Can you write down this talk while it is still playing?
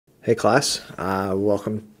Hey class,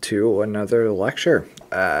 welcome to another lecture.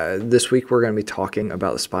 This week we're going to be talking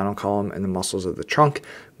about the spinal column and the muscles of the trunk,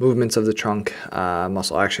 movements of the trunk,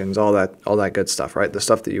 muscle actions, all that good stuff, right? The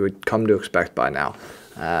stuff that you would come to expect by now.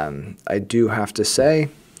 I do have to say,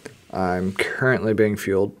 I'm currently being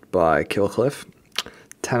fueled by Kill Cliff.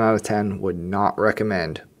 10 out of 10 would not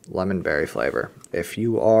recommend lemon berry flavor. If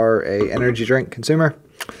you are a energy drink consumer,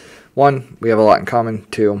 one, we have a lot in common.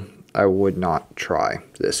 Two, I would not try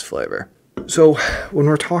this flavor. So when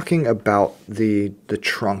we're talking about the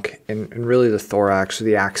trunk and really the thorax, or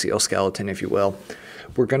the axial skeleton, if you will,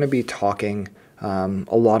 we're going to be talking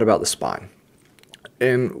a lot about the spine.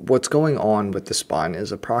 And what's going on with the spine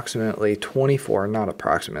is approximately 24, not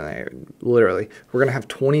approximately, literally, we're going to have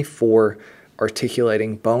 24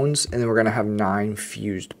 articulating bones, and then we're going to have 9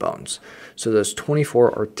 fused bones. So those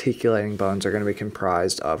 24 articulating bones are going to be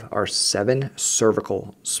comprised of our 7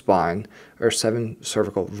 cervical spine, or 7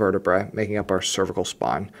 cervical vertebrae, making up our cervical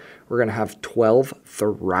spine. We're going to have 12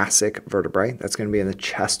 thoracic vertebrae. That's going to be in the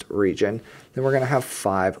chest region. Then we're going to have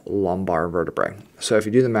 5 lumbar vertebrae. So if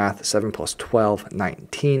you do the math, 7 plus 12,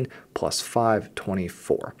 19, plus 5,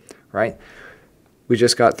 24, right? We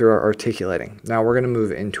just got through our articulating. Now we're going to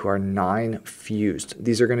move into our 9 fused.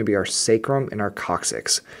 These are going to be our sacrum and our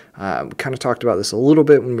coccyx. We kind of talked about this a little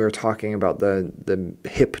bit when we were talking about the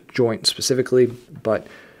hip joint specifically, but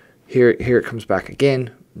here it comes back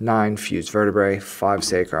again. 9 fused vertebrae, 5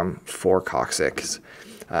 sacrum, 4 coccyx.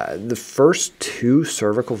 The first 2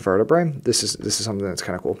 cervical vertebrae, this is something that's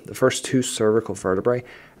kind of cool. The first 2 cervical vertebrae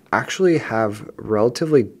actually have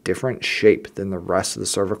relatively different shape than the rest of the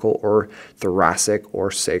cervical or thoracic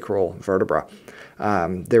or sacral vertebra.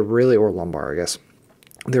 They're really, or lumbar, I guess.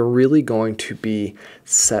 They're really going to be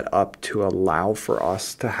set up to allow for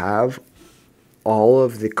us to have all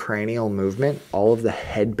of the cranial movement, all of the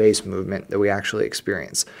head-based movement that we actually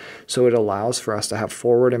experience. So it allows for us to have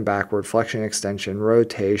forward and backward, flexion, extension,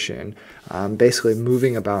 rotation, basically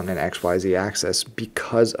moving about in an XYZ axis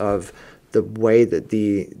because of the way that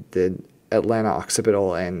the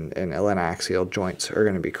Atlanta-occipital and Atlanta-axial joints are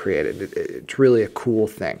going to be created. It's really a cool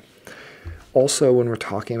thing. Also, when we're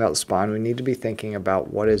talking about the spine, we need to be thinking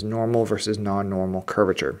about what is normal versus non-normal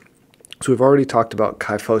curvature. So we've already talked about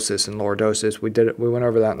kyphosis and lordosis. We went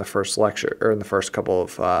over that in the first lecture, or in the first couple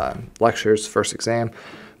of lectures, first exam. I'm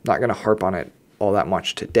not going to harp on it all that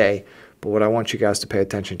much today. But what I want you guys to pay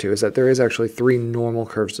attention to is that there is actually 3 normal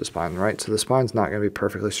curves to the spine, right? So the spine's not going to be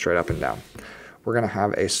perfectly straight up and down. We're going to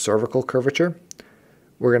have a cervical curvature.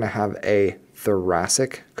 We're going to have a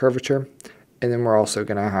thoracic curvature. And then we're also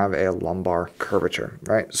going to have a lumbar curvature,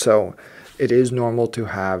 right? So it is normal to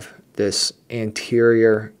have this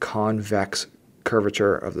anterior convex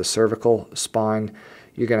curvature of the cervical spine.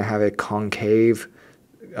 You're going to have a concave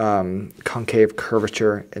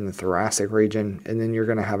curvature in the thoracic region, and then you're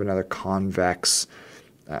going to have another convex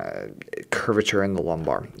curvature in the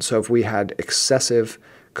lumbar. So if we had excessive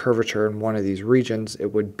curvature in one of these regions,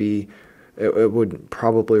 it would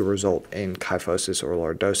probably result in kyphosis or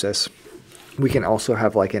lordosis. We can also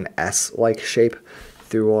have like an S-like shape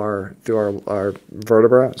through our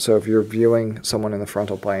vertebra. So if you're viewing someone in the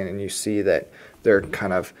frontal plane and you see that they're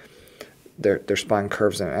their spine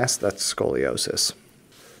curves in an S, that's scoliosis.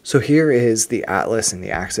 So here is the atlas and the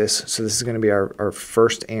axis. So this is going to be our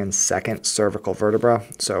first and second cervical vertebra.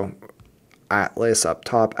 So atlas up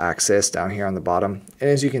top, axis down here on the bottom. And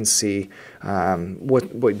as you can see,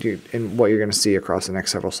 what you're going to see across the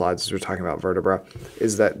next several slides as we're talking about vertebra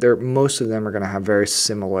is that most of them are going to have very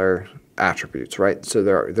similar attributes, right? So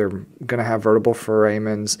they're going to have vertebral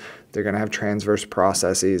foramens, they're going to have transverse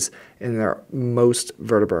processes, and most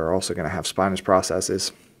vertebrae are also going to have spinous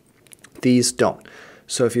processes. These don't.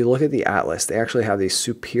 So if you look at the atlas, they actually have these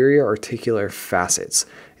superior articular facets.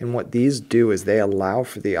 And what these do is they allow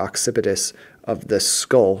for the occipitus of the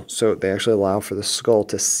skull. So they actually allow for the skull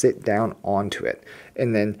to sit down onto it.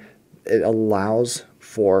 And then it allows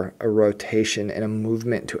for a rotation and a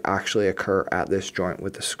movement to actually occur at this joint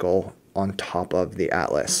with the skull on top of the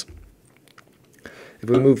atlas. If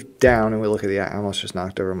we move down and we look at I almost just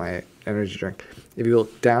knocked over my energy drink. If you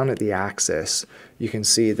look down at the axis, you can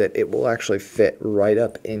see that it will actually fit right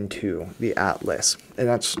up into the atlas. And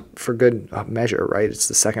that's for good measure, right? It's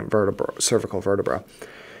the second cervical vertebra.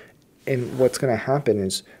 And what's going to happen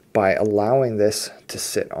is by allowing this to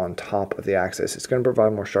sit on top of the axis, it's going to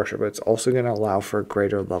provide more structure, but it's also going to allow for a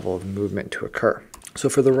greater level of movement to occur. So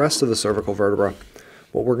for the rest of the cervical vertebra,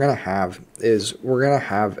 what we're going to have is we're going to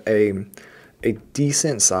have a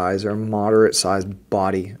decent size or moderate sized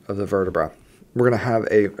body of the vertebra. We're going to have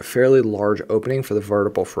a fairly large opening for the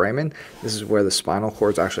vertebral foramen. This is where the spinal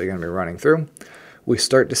cord is actually going to be running through. we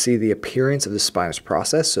start to see the appearance of the spinous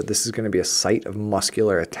process. So this is going to be a site of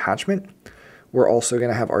muscular attachment. We're also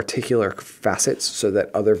going to have articular facets so that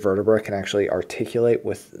other vertebrae can actually articulate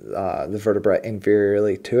with the vertebra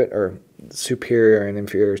inferiorly to it, or superior and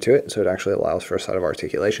inferior to it. So it actually allows for a site of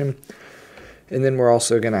articulation. And then we're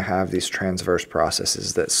also going to have these transverse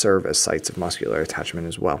processes that serve as sites of muscular attachment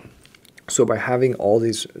as well. So by having all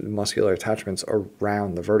these muscular attachments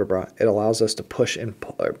around the vertebra, it allows us to push and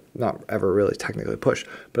pull, not ever really technically push,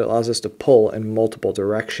 but it allows us to pull in multiple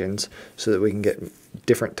directions so that we can get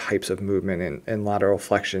different types of movement and lateral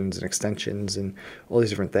flexions and extensions and all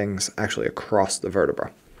these different things actually across the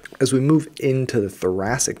vertebra. As we move into the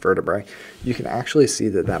thoracic vertebrae, you can actually see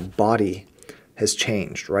that that body has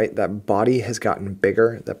changed, right? That body has gotten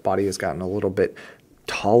bigger. That body has gotten a little bit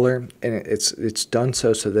taller, and it's done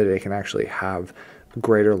so that it can actually have a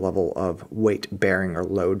greater level of weight bearing or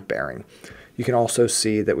load bearing. You can also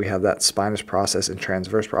see that we have that spinous process and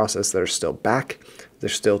transverse process that are still back. They're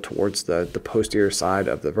still towards the posterior side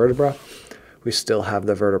of the vertebra. We still have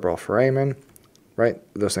the vertebral foramen, right?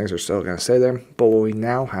 Those things are still going to stay there. But what we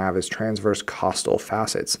now have is transverse costal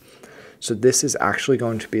facets. So this is actually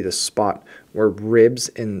going to be the spot where ribs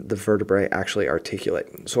in the vertebrae actually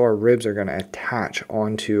articulate. So our ribs are going to attach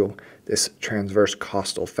onto this transverse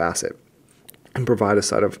costal facet and provide a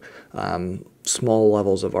set of small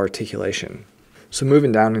levels of articulation. So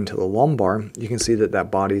moving down into the lumbar, you can see that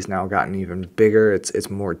that body's now gotten even bigger. It's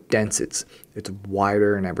more dense. It's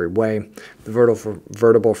wider in every way. The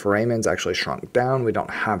vertebral foramen's actually shrunk down. We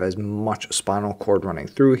don't have as much spinal cord running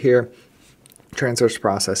through here. Transverse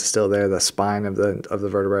process is still there. The spine of the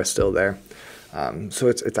vertebra is still there. So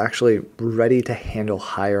it's actually ready to handle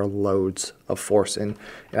higher loads of force and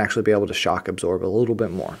actually be able to shock absorb a little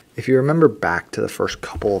bit more. If you remember back to the first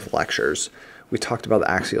couple of lectures, we talked about the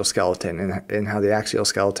axial skeleton and how the axial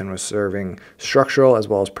skeleton was serving structural as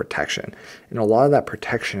well as protection. And a lot of that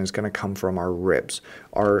protection is going to come from our ribs.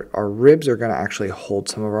 Our ribs are going to actually hold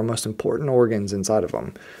some of our most important organs inside of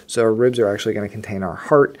them. So our ribs are actually going to contain our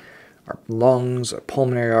heart, our lungs, our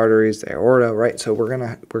pulmonary arteries, the aorta, right? So we're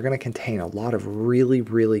gonna contain a lot of really,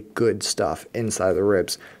 really good stuff inside the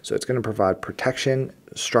ribs. So it's gonna provide protection,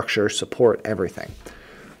 structure, support, everything.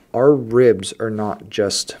 Our ribs are not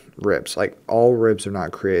just ribs. Like, all ribs are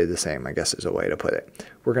not created the same, I guess is a way to put it.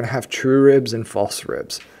 We're gonna have true ribs and false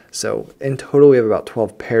ribs. So in total, we have about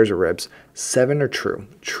 12 pairs of ribs. 7 are true.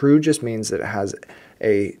 True just means that it has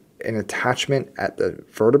an attachment at the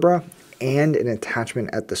vertebra and an attachment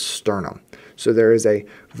at the sternum. So there is a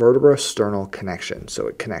vertebro-sternal connection. So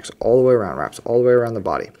it connects all the way around, wraps all the way around the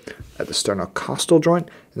body at the sternocostal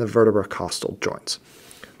joint and the vertebrocostal joints.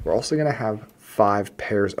 We're also going to have 5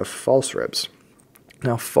 pairs of false ribs.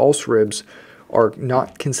 Now, false ribs are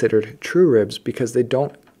not considered true ribs because they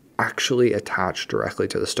don't actually attach directly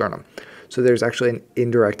to the sternum. So there's actually an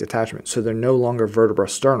indirect attachment. So they're no longer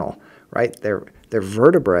vertebrosternal, right? They're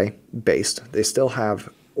vertebrae based. They still have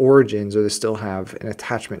origins, or they still have an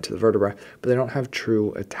attachment to the vertebra, but they don't have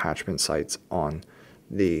true attachment sites on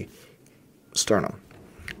the sternum.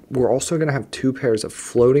 We're also going to have 2 pairs of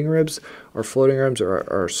floating ribs. Our floating ribs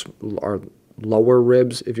are lower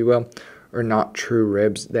ribs, if you will, are not true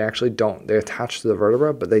ribs. They actually don't. They attach to the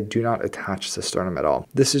vertebra, but they do not attach to the sternum at all.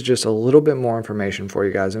 This is just a little bit more information for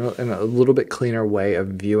you guys and a little bit cleaner way of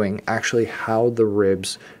viewing actually how the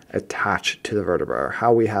ribs attach to the vertebra, or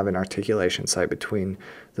how we have an articulation site between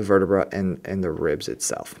the vertebra and the ribs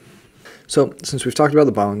itself. So since we've talked about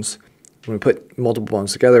the bones, when we put multiple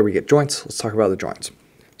bones together, we get joints. Let's talk about the joints.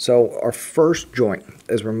 So our first joint,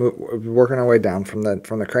 as we're working our way down from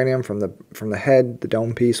the cranium, from the head, the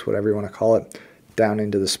dome piece, whatever you want to call it, down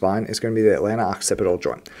into the spine, is going to be the atlanto-occipital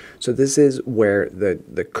joint. So this is where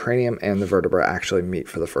the cranium and the vertebra actually meet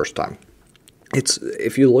for the first time.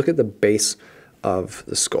 If you look at the base of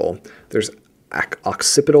the skull, there's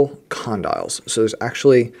occipital condyles. So there's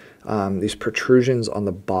actually these protrusions on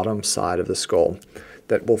the bottom side of the skull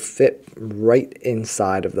that will fit right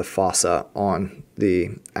inside of the fossa on the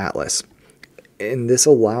atlas. And this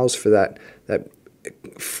allows for that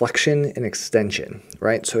flexion and extension,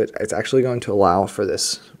 right? So it's actually going to allow for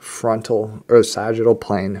this frontal or sagittal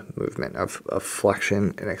plane movement of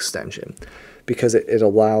flexion and extension, because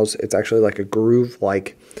it's actually like a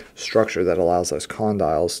groove-like structure that allows those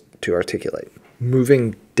condyles to articulate.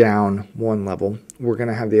 Moving down one level, we're going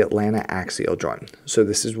to have the atlanto-axial joint. So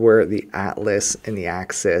this is where the atlas and the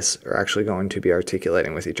axis are actually going to be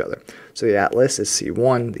articulating with each other. So the atlas is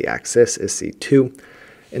C1, the axis is C2,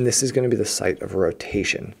 and this is going to be the site of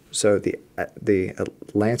rotation. So the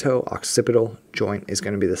atlanto-occipital joint is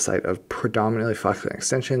going to be the site of predominantly flexion and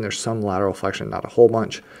extension. There's some lateral flexion, not a whole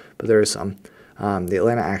bunch, but there is some. The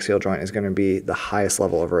atlantoaxial joint is going to be the highest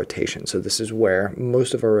level of rotation. So this is where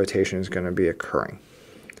most of our rotation is going to be occurring.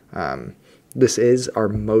 This is our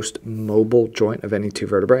most mobile joint of any two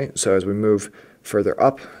vertebrae. So as we move further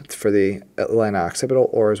up for the atlanto-occipital,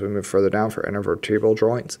 or as we move further down for intervertebral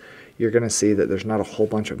joints, you're going to see that there's not a whole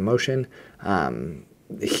bunch of motion.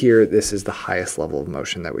 Here, this is the highest level of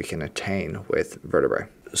motion that we can attain with vertebrae.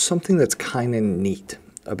 Something that's kind of neat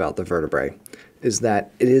about the vertebrae is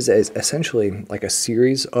that it is essentially like a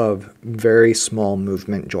series of very small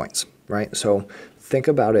movement joints, right? So think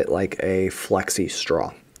about it like a flexi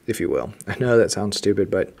straw, if you will. I know that sounds stupid,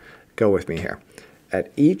 but go with me here.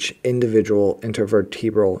 At each individual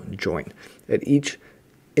intervertebral joint, at each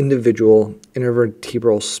individual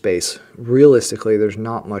intervertebral space, realistically, there's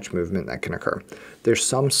not much movement that can occur. There's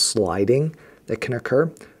some sliding that can occur,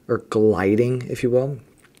 or gliding, if you will,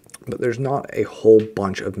 but there's not a whole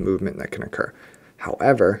bunch of movement that can occur.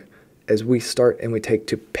 However, as we start and we take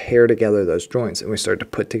to pair together those joints and we start to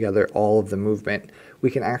put together all of the movement,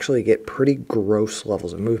 we can actually get pretty gross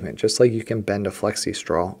levels of movement. Just like you can bend a flexi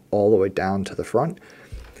straw all the way down to the front,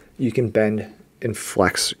 you can bend and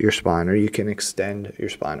flex your spine, or you can extend your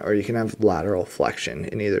spine, or you can have lateral flexion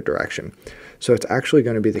in either direction. So it's actually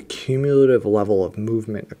going to be the cumulative level of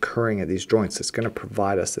movement occurring at these joints that's going to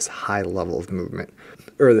provide us this high level of movement,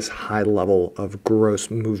 or this high level of gross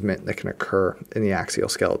movement that can occur in the axial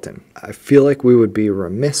skeleton. I feel like we would be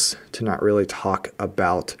remiss to not really talk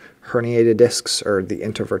about herniated discs, or the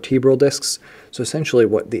intervertebral discs. So essentially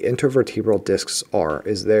what the intervertebral discs are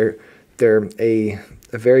is they're a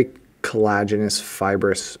very collagenous,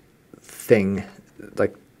 fibrous thing,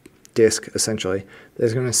 like disc essentially,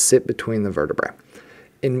 that's going to sit between the vertebrae.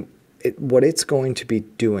 And what it's going to be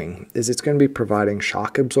doing is it's going to be providing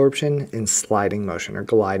shock absorption and sliding motion, or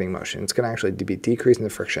gliding motion. It's going to actually be decreasing the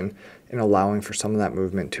friction and allowing for some of that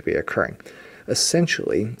movement to be occurring.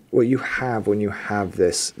 Essentially, what you have when you have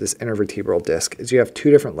this intervertebral disc is you have two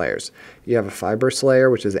different layers. You have a fibrous layer,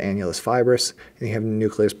 which is the annulus fibrous, and you have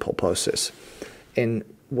nucleus pulposus. And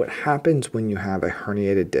what happens when you have a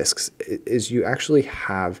herniated disc is you actually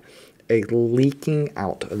have a leaking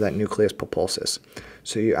out of that nucleus pulposus.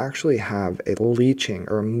 So you actually have a leaching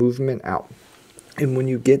or a movement out. And when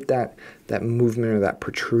you get that movement or that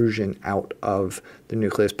protrusion out of the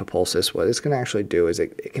nucleus pulposus, what it's going to actually do is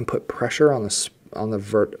it can put pressure on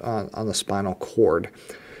the spinal cord,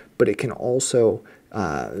 but it can also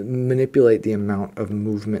manipulate the amount of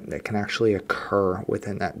movement that can actually occur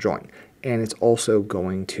within that joint. And it's also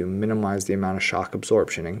going to minimize the amount of shock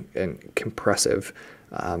absorption and compression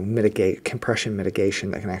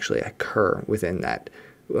mitigation that can actually occur within that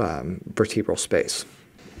vertebral space.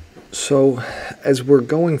 So as we're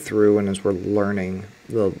going through and as we're learning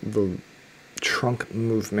the trunk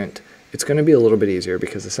movement, it's going to be a little bit easier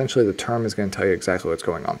because essentially the term is going to tell you exactly what's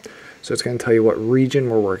going on. So it's going to tell you what region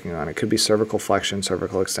we're working on. It could be cervical flexion,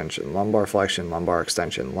 cervical extension, lumbar flexion, lumbar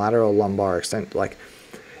extension, lateral lumbar extension. Like,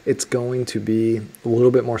 it's going to be a little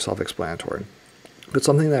bit more self-explanatory. But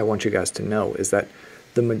something that I want you guys to know is that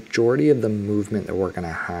the majority of the movement that we're going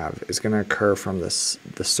to have is going to occur from the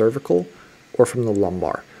cervical or from the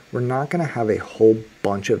lumbar. We're not going to have a whole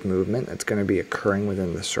bunch of movement that's going to be occurring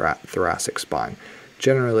within the thoracic spine.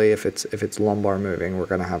 Generally, if it's lumbar moving, we're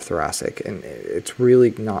going to have thoracic, and it's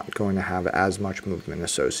really not going to have as much movement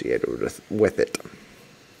associated with it.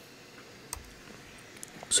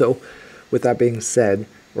 So with that being said,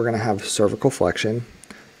 we're going to have cervical flexion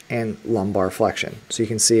and lumbar flexion. So you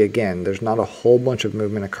can see, again, there's not a whole bunch of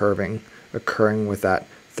movement occurring with that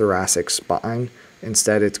thoracic spine.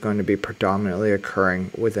 Instead, it's going to be predominantly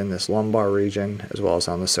occurring within this lumbar region as well as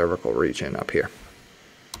on the cervical region up here.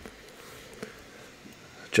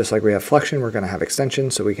 Just like we have flexion, we're going to have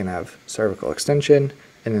extension, so we can have cervical extension,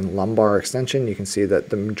 and then lumbar extension. You can see that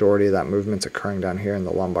the majority of that movement's occurring down here in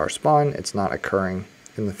the lumbar spine. It's not occurring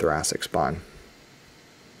in the thoracic spine.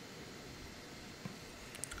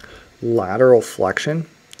 Lateral flexion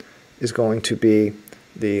is going to be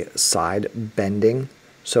the side bending.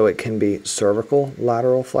 So it can be cervical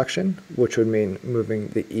lateral flexion, which would mean moving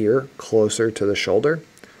the ear closer to the shoulder.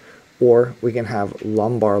 Or we can have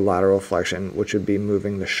lumbar lateral flexion, which would be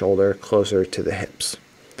moving the shoulder closer to the hips.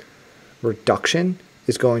 Reduction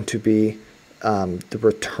is going to be the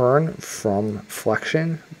return from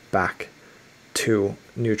flexion back to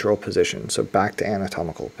neutral position, so back to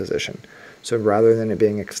anatomical position. So rather than it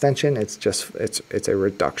being extension, it's a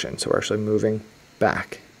reduction. So we're actually moving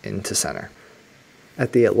back into center.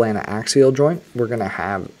 At the atlantoaxial joint, we're going to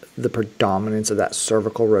have the predominance of that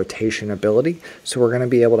cervical rotation ability. So we're going to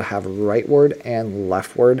be able to have rightward and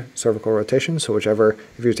leftward cervical rotation. So whichever,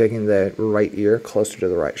 if you're taking the right ear closer to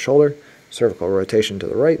the right shoulder, cervical rotation to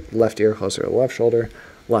the right, left ear closer to the left shoulder,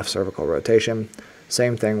 left cervical rotation.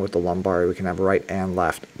 Same thing with the lumbar. We can have right and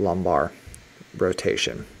left lumbar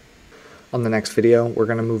rotation. On the next video, we're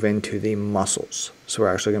going to move into the muscles. So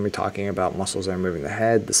we're actually going to be talking about muscles that are moving the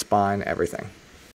head, the spine, everything.